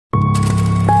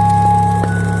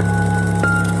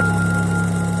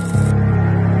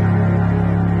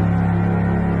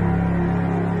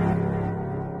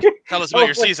Tell us about your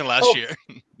Hopefully, season last hope, year.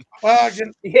 Well,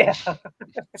 yeah.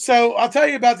 so I'll tell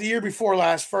you about the year before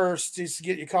last first, just to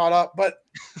get you caught up. But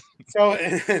so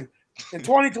in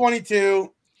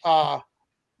 2022, I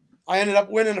ended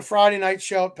up winning a Friday night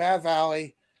show at Path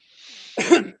Valley,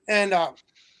 and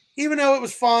even though it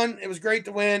was fun, it was great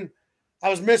to win. I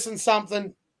was missing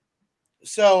something,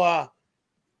 so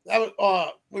that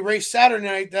was we raced Saturday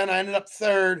night. Then I ended up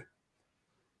third.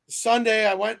 Sunday,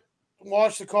 I went,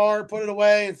 washed the car, put it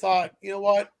away, and thought, you know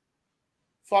what?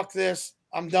 Fuck this.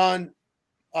 I'm done.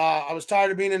 I was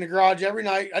tired of being in the garage every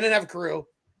night. I didn't have a crew.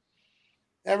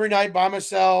 Every night by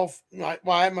myself. I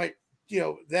had my,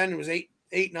 then it was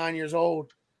 9 years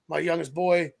old. My youngest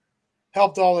boy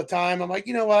helped all the time. I'm like,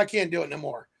 you know what? I can't do it no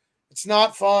more. It's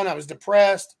not fun. I was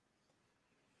depressed.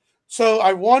 So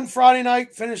I won Friday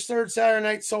night, finished third Saturday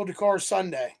night, sold the car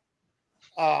Sunday.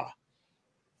 Uh,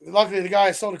 Luckily, the guy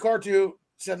I sold the car to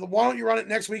said, why don't you run it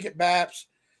next week at BAPS?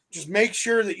 Just make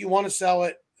sure that you want to sell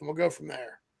it, and we'll go from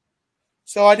there.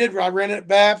 So I did. I ran it at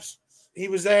BAPS. He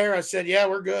was there. I said, yeah,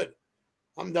 we're good.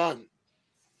 I'm done.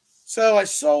 So I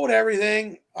sold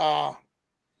everything. And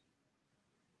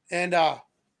when I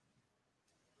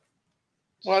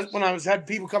had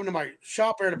people come to my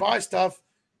shop there to buy stuff,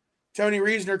 Tony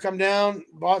Reasoner come down,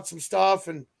 bought some stuff,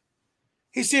 and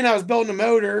he seen I was building a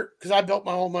motor because I built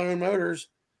my own motors,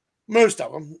 most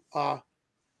of them.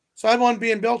 So I had one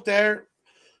being built there.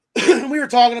 We were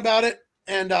talking about it,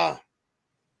 and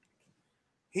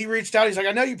he reached out. He's like,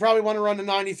 I know you probably want to run the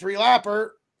 93 lapper.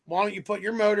 Why don't you put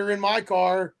your motor in my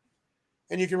car,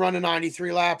 and you can run a 93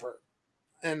 lapper?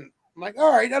 And I'm like,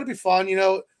 all right, that'll be fun.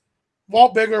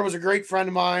 Walt Bigler was a great friend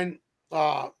of mine.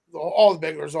 All the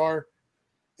Biglers are.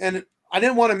 And I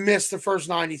didn't want to miss the first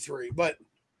 93. But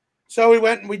so we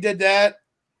went and we did that,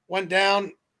 went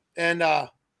down, and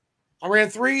I ran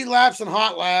 3 laps and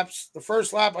hot laps. The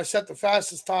first lap, I set the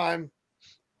fastest time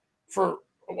I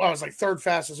was like third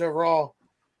fastest overall.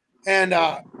 And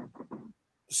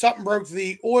something broke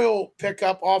the oil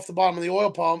pickup off the bottom of the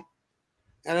oil pump,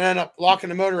 and I ended up locking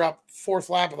the motor up fourth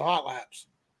lap of the hot laps.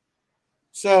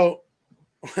 So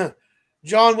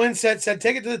John Winsett said,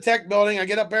 take it to the tech building. I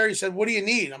get up there. He said, what do you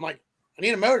need? I'm like, I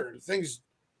need a motor. The thing's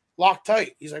locked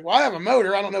tight. He's like, well, I have a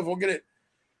motor. I don't know if we'll get it,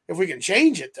 if we can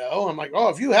change it, though. I'm like, oh,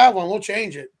 if you have one, we'll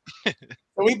change it. So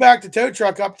we backed the tow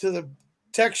truck up to the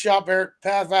tech shop there at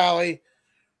Path Valley,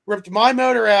 ripped my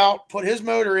motor out, put his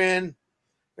motor in.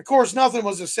 Of course, nothing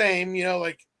was the same. We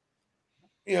had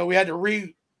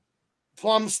to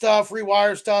plumb stuff,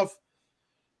 rewire stuff.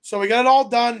 So we got it all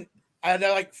done. I had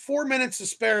like 4 minutes to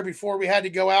spare before we had to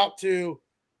go out to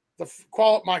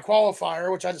my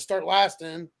qualifier, which I had to start last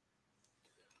in.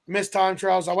 Missed time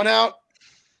trials. I went out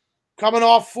coming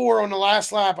off 4 on the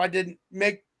last lap. I didn't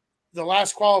make the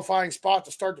last qualifying spot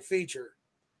to start the feature.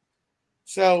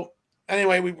 So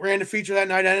anyway, we ran the feature that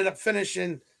night. I ended up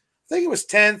finishing, I think it was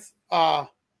 10th.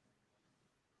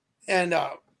 And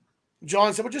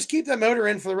John said, well, just keep that motor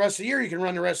in for the rest of the year. You can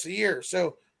run the rest of the year.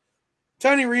 So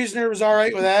Tony Reasoner was all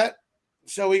right with that.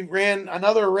 So we ran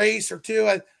another race or two.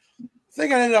 I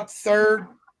think I ended up third.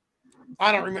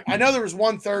 I don't remember. I know there was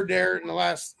one third there in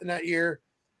that year.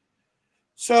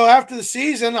 So after the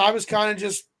season, I was kind of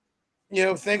just,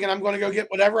 thinking I'm going to go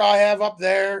get whatever I have up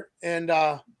there and,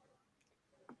 my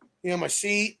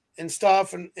seat and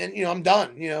stuff. And I'm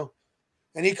done,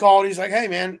 And he called. He's like, hey,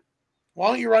 man, why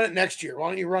don't you run it next year? Why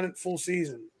don't you run it full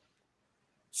season?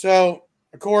 So,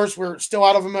 of course, we're still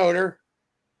out of a motor.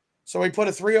 So we put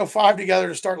a 305 together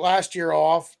to start last year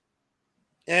off.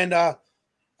 And I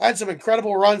had some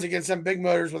incredible runs against them big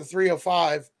motors with a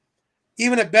 305.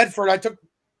 Even at Bedford, I took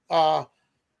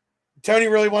Tony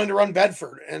really wanted to run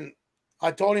Bedford. And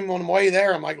I told him on the way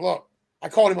there, I'm like, look, I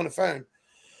called him on the phone.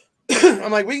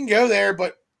 I'm like, we can go there,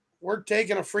 but we're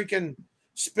taking a freaking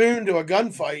spoon to a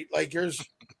gunfight. Like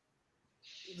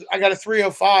I got a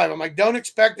 305. I'm like, don't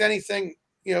expect anything,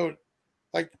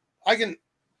 like I can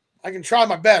try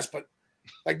my best, but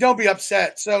like, don't be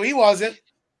upset. So he wasn't.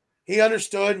 He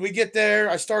understood. We get there.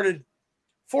 I started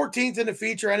 14th in the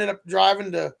feature. Ended up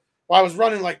driving I was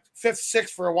running like 5th, 6th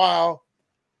for a while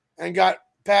and got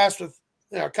passed with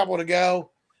a couple to go.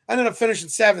 I ended up finishing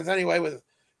 7th anyway with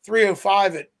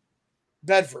 305 at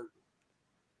Bedford.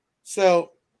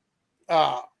 So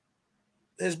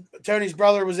Tony's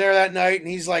brother was there that night, and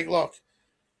he's like, look,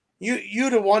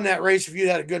 you'd have won that race if you'd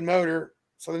had a good motor.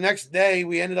 So the next day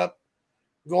we ended up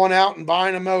going out and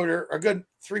buying a motor, a good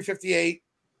 358,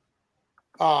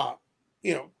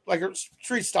 like a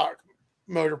street stock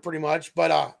motor pretty much.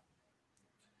 But,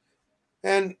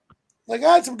 and like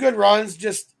I had some good runs,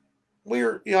 just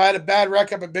I had a bad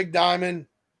wreck up at Big Diamond.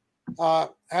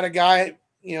 Had a guy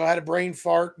had a brain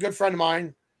fart. Good friend of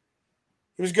mine.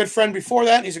 He was a good friend before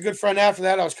that, and he's a good friend after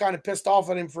that. I was kind of pissed off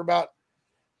at him for about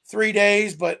 3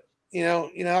 days, but you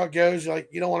know how it goes. Like,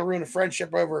 you don't want to ruin a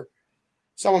friendship over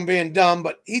someone being dumb.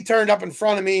 But he turned up in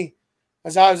front of me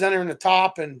as I was entering the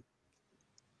top, and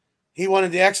he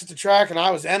wanted to exit the track, and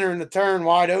I was entering the turn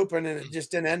wide open, and it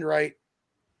just didn't end right.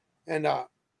 And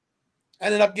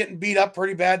ended up getting beat up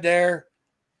pretty bad there.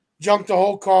 Junked the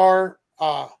whole car.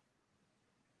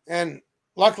 And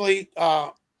luckily,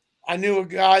 I knew a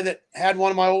guy that had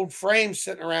one of my old frames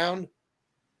sitting around.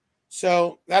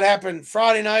 So that happened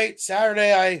Friday night.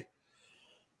 Saturday, I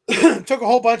took a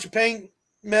whole bunch of pain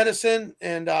medicine.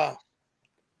 And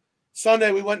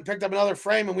Sunday, we went and picked up another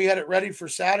frame, and we had it ready for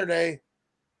Saturday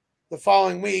the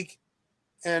following week.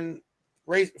 And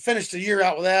finished the year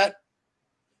out with that.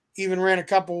 Even ran a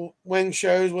couple wing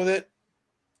shows with it.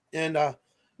 And I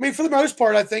mean, for the most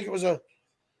part, I think it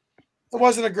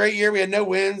wasn't a great year. We had no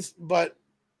wins, but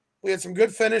we had some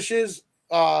good finishes,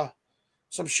 some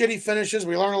shitty finishes.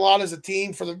 We learned a lot as a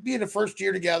team for being the first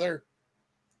year together.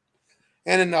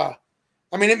 And then,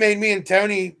 I mean, it made me and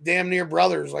Tony damn near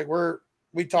brothers. Like,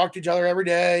 we talk to each other every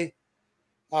day.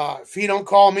 If he don't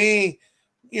call me,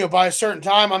 by a certain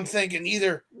time, I'm thinking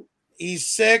either he's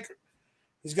sick,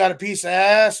 he's got a piece of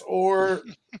ass, or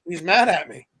he's mad at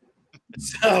me.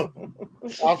 So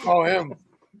I'll call him.